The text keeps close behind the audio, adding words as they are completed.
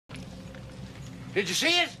Did you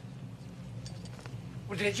see it?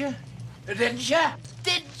 Well, did you? Didn't you?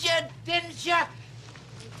 Did you? Didn't you?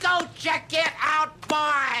 Go check it out,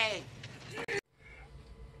 boy!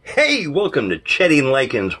 Hey, welcome to Chetty and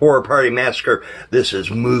Lycan's Horror Party Massacre. This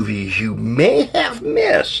is movies you may have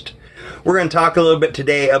missed. We're going to talk a little bit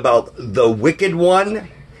today about The Wicked One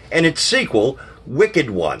and its sequel, Wicked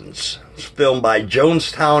Ones. It's filmed by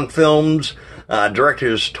Jonestown Films,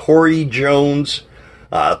 directors Tori Jones.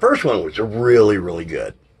 The first one was really, really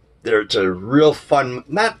good. It's a real fun,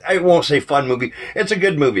 I won't say fun movie, it's a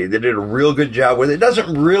good movie. They did a real good job with it. It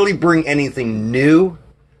doesn't really bring anything new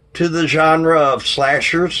to the genre of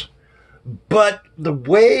slashers, but the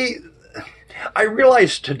way I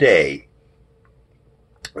realized today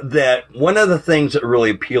that one of the things that really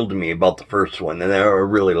appealed to me about the first one, and that I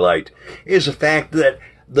really liked, is the fact that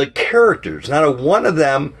the characters, not a one of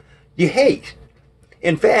them you hate.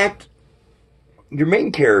 In fact, your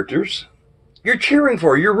main characters, you're cheering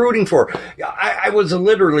for, you're rooting for. I was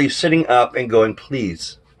literally sitting up and going,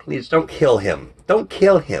 please, please don't kill him. Don't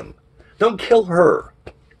kill him. Don't kill her.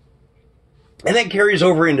 And that carries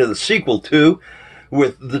over into the sequel, too,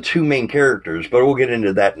 with the two main characters. But we'll get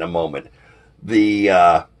into that in a moment.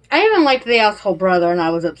 I even liked the asshole brother, and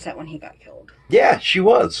I was upset when he got killed. Yeah, she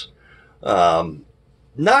was.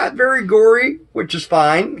 Not very gory, which is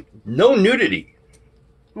fine. No nudity.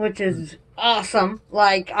 Which is awesome.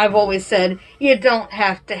 Like I've always said, you don't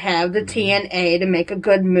have to have the TNA to make a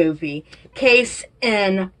good movie. Case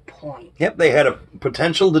in point. Yep, they had a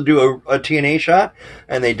potential to do a TNA shot,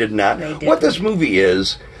 and they did not. What this movie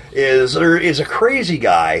is there is a crazy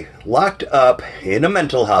guy locked up in a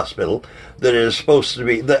mental hospital that is supposed to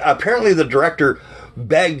be... apparently the director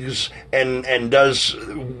begs and does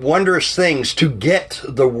wondrous things to get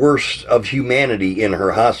the worst of humanity in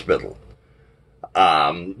her hospital.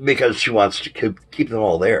 Because she wants to keep them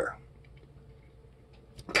all there.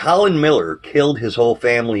 Colin Miller killed his whole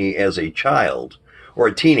family as a child, or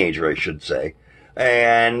a teenager, I should say,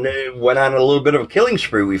 and went on a little bit of a killing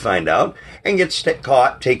spree, we find out, and gets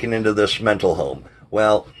caught, taken into this mental home.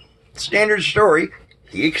 Well, standard story,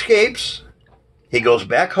 he escapes. He goes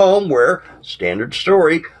back home where, standard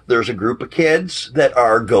story, there's a group of kids that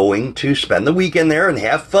are going to spend the weekend there and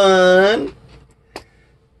have fun.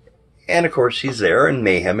 And, of course, he's there, and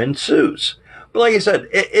mayhem ensues. But like I said,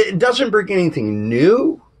 it doesn't bring anything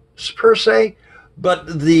new, per se,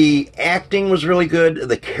 but the acting was really good.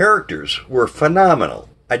 The characters were phenomenal.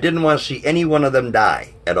 I didn't want to see any one of them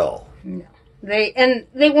die at all. No. They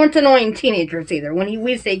weren't annoying teenagers either. When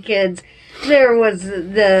we say kids, there was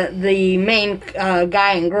the main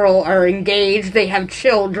guy and girl are engaged. They have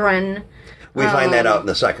children. We find that out in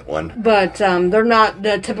the second one. But they're not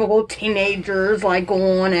the typical teenagers, like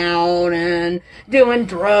going out and doing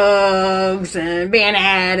drugs and being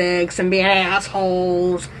addicts and being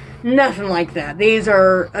assholes. Nothing like that. These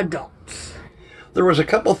are adults. There was a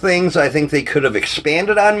couple things I think they could have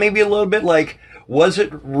expanded on maybe a little bit, like, was it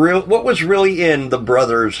real? What was really in the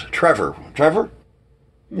brother's Trevor? I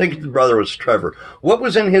think the brother was Trevor. What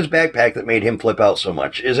was in his backpack that made him flip out so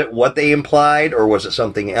much? Is it what they implied, or was it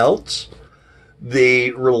something else? The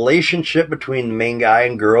relationship between the main guy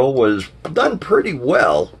and girl was done pretty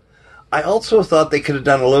well. I also thought they could have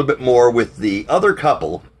done a little bit more with the other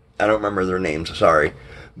couple. I don't remember their names, sorry.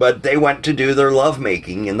 But they went to do their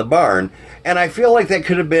lovemaking in the barn. And I feel like that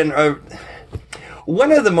could have been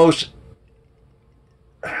one of the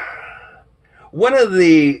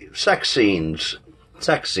sex scenes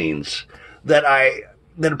that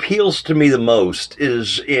appeals to me the most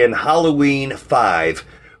is in Halloween 5,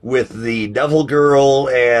 with the devil girl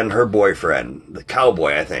and her boyfriend, the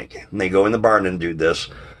cowboy, I think. And they go in the barn and do this.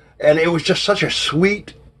 And it was just such a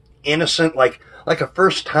sweet, innocent, like a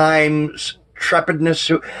first time trepidness.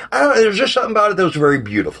 I don't know, there's just something about it that was very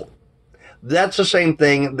beautiful. That's the same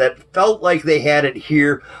thing that felt like they had it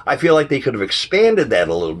here. I feel like they could have expanded that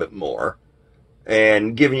a little bit more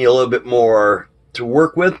and given you a little bit more to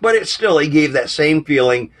work with, but it gave that same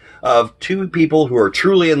feeling of two people who are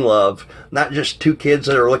truly in love, not just two kids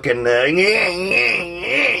that are looking, I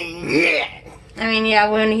mean, yeah,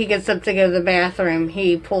 when he gets up to go to the bathroom,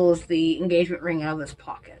 he pulls the engagement ring out of his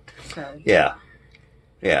pocket. So yeah,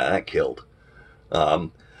 that killed.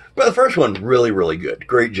 But the first one, really, really good.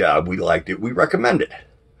 Great job. We liked it. We recommend it.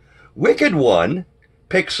 Wicked One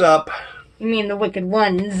picks up... You mean the Wicked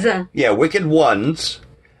Ones? Yeah, Wicked Ones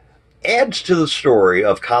adds to the story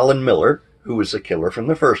of Colin Miller, who was the killer from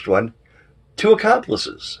the first one, two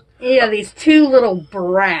accomplices. Yeah, these two little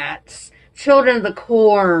brats, children of the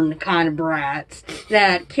corn kind of brats,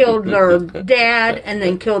 that killed their dad and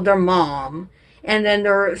then killed their mom. and then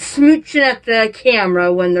they're smooching at the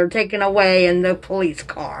camera when they're taken away in the police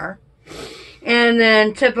car. And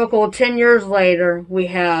then typical 10 years later, we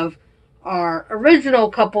have our original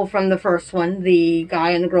couple from the first one, the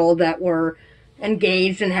guy and the girl that were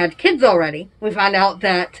engaged and had kids already. We find out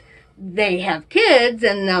that they have kids,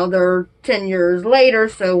 and now they're 10 years later,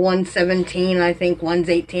 so one's 17, I think one's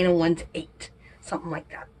 18, and one's 8. Something like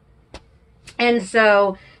that. And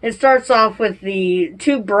so, it starts off with the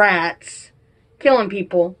two brats killing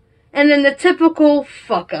people, and then the typical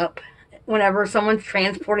fuck-up. Whenever someone's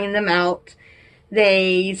transporting them out,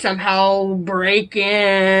 they somehow break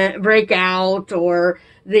out, or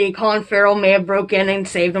the Colin Farrell may have broke in and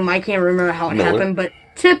saved them. I can't remember how it happened, but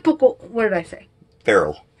typical, what did I say?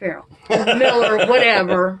 Farrell. Miller,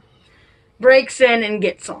 whatever, breaks in and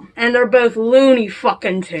gets them. And they're both loony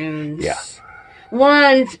fucking tunes. Yeah.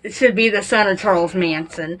 One should be the son of Charles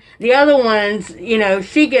Manson. The other one's,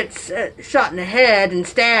 she gets shot in the head and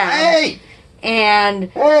stabbed. Hey! And...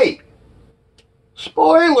 Hey!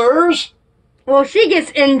 Spoilers! Well, she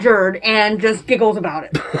gets injured and just giggles about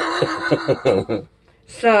it.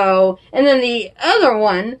 So, and then the other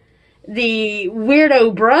one, the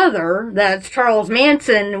weirdo brother that's Charles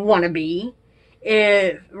Manson wannabe,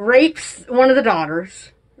 rapes one of the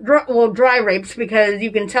daughters. Dry rapes, because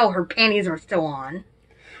you can tell her panties are still on.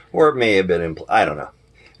 Or it may have been, I don't know.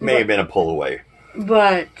 It may have been a pull away.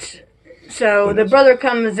 But, so the brother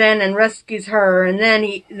comes in and rescues her, and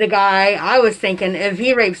then the guy, I was thinking, if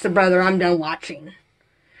he rapes the brother, I'm done watching.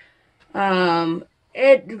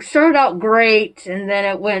 It started out great, and then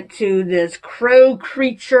it went to this crow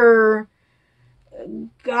creature,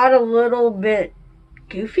 got a little bit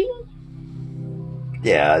goofy.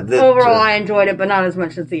 Yeah. Overall, I enjoyed it, but not as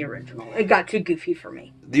much as the original. It got too goofy for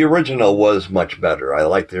me. The original was much better. I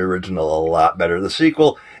liked the original a lot better. The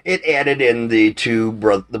sequel, it added in the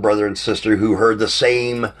the brother and sister who heard the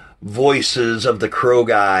same voices of the crow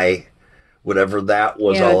guy, whatever that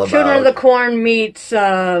was all about. Children of the Corn meets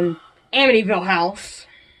Amityville House.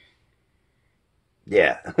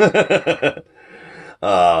 Yeah.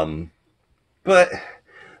 But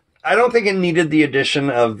I don't think it needed the addition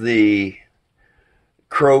of the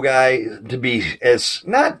crow guy to be as,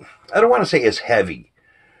 I don't want to say as heavy.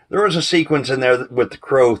 There was a sequence in there with the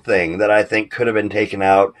crow thing that I think could have been taken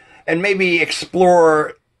out and maybe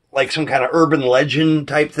explore like some kind of urban legend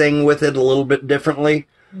type thing with it a little bit differently.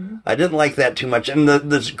 Mm-hmm. I didn't like that too much. And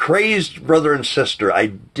the crazed brother and sister, I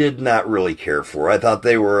did not really care for. I thought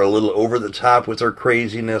they were a little over the top with their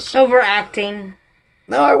craziness. Overacting.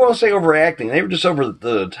 No, I won't say overacting. They were just over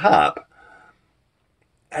the top.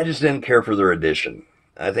 I just didn't care for their addition.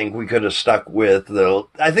 I think we could have stuck with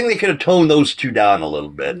I think they could have toned those two down a little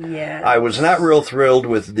bit. Yeah. I was not real thrilled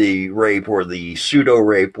with the rape or the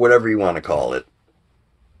pseudo-rape, whatever you want to call it.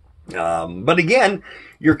 But again,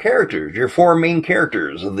 your characters, your four main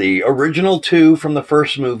characters, the original two from the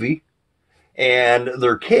first movie and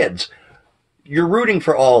their kids, you're rooting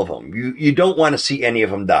for all of them. You don't want to see any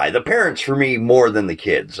of them die. The parents, for me, more than the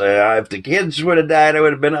kids. If the kids would have died, I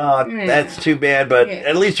would have been, that's too bad, but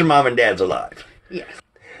at least their mom and dad's alive. Yes.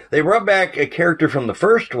 They brought back a character from the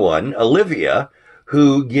first one, Olivia,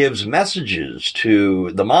 who gives messages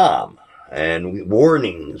to the mom and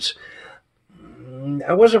warnings.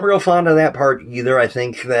 I wasn't real fond of that part either. I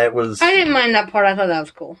think that was... I didn't mind that part. I thought that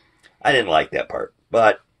was cool. I didn't like that part.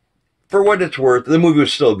 But for what it's worth, the movie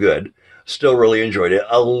was still good. Still really enjoyed it.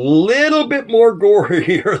 A little bit more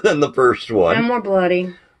gorier than the first one. And more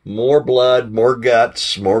bloody. More blood, more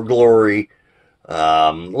guts, more glory.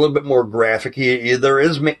 A little bit more graphic. There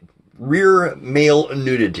is rear male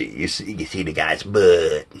nudity. You see the guy's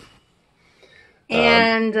butt.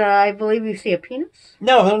 And I believe you see a penis?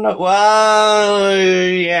 No. Well,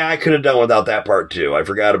 yeah, I could have done without that part too. I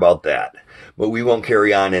forgot about that. But we won't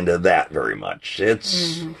carry on into that very much.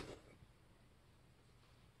 It's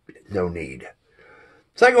no need.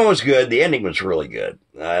 Second one was good. The ending was really good.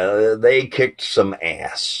 They kicked some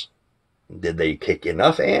ass. Did they kick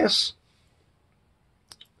enough ass?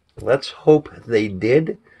 Let's hope they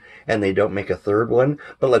did, and they don't make a third one.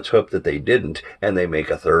 But let's hope that they didn't, and they make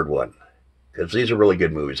a third one. Because these are really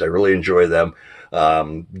good movies. I really enjoy them.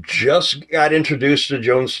 Just got introduced to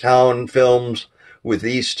Jonestown films with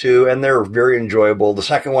these two, and they're very enjoyable. The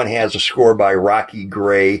second one has a score by Rocky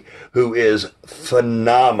Gray, who is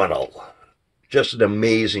phenomenal. Just an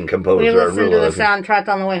amazing composer. We listened to the soundtrack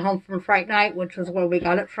on the way home from Fright Night, which is where we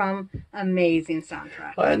got it from. Amazing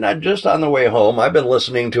soundtrack. Not just on the way home. I've been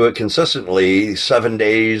listening to it consistently 7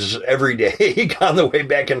 days, every day, on the way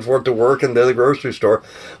back and forth to work and to the grocery store,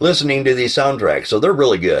 listening to these soundtracks. So they're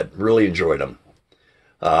really good. Really enjoyed them.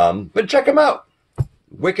 But check them out.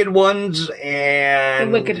 Wicked Ones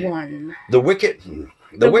and... The Wicked One. The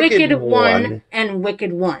Wicked One and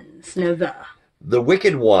Wicked Ones. No, the. The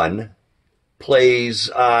Wicked One plays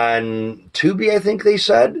on Tubi, I think they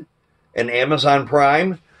said, and Amazon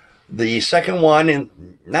Prime. The second one,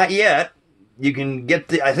 and not yet. You can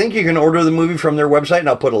get I think you can order the movie from their website, and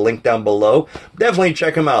I'll put a link down below. Definitely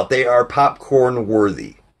check them out. They are popcorn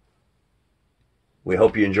worthy. We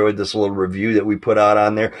hope you enjoyed this little review that we put out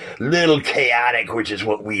on there. Little chaotic, which is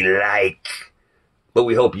what we like. But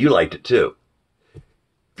we hope you liked it too.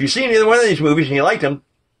 If you've seen either one of these movies and you liked them,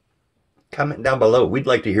 comment down below. We'd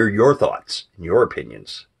like to hear your thoughts and your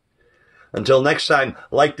opinions. Until next time,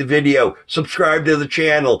 like the video, subscribe to the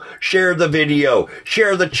channel, share the video,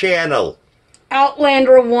 share the channel.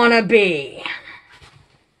 Outlander wannabe.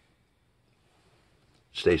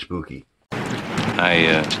 Stay spooky.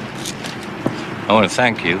 I want to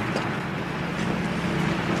thank you.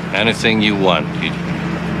 Anything you want,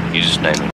 you just name it.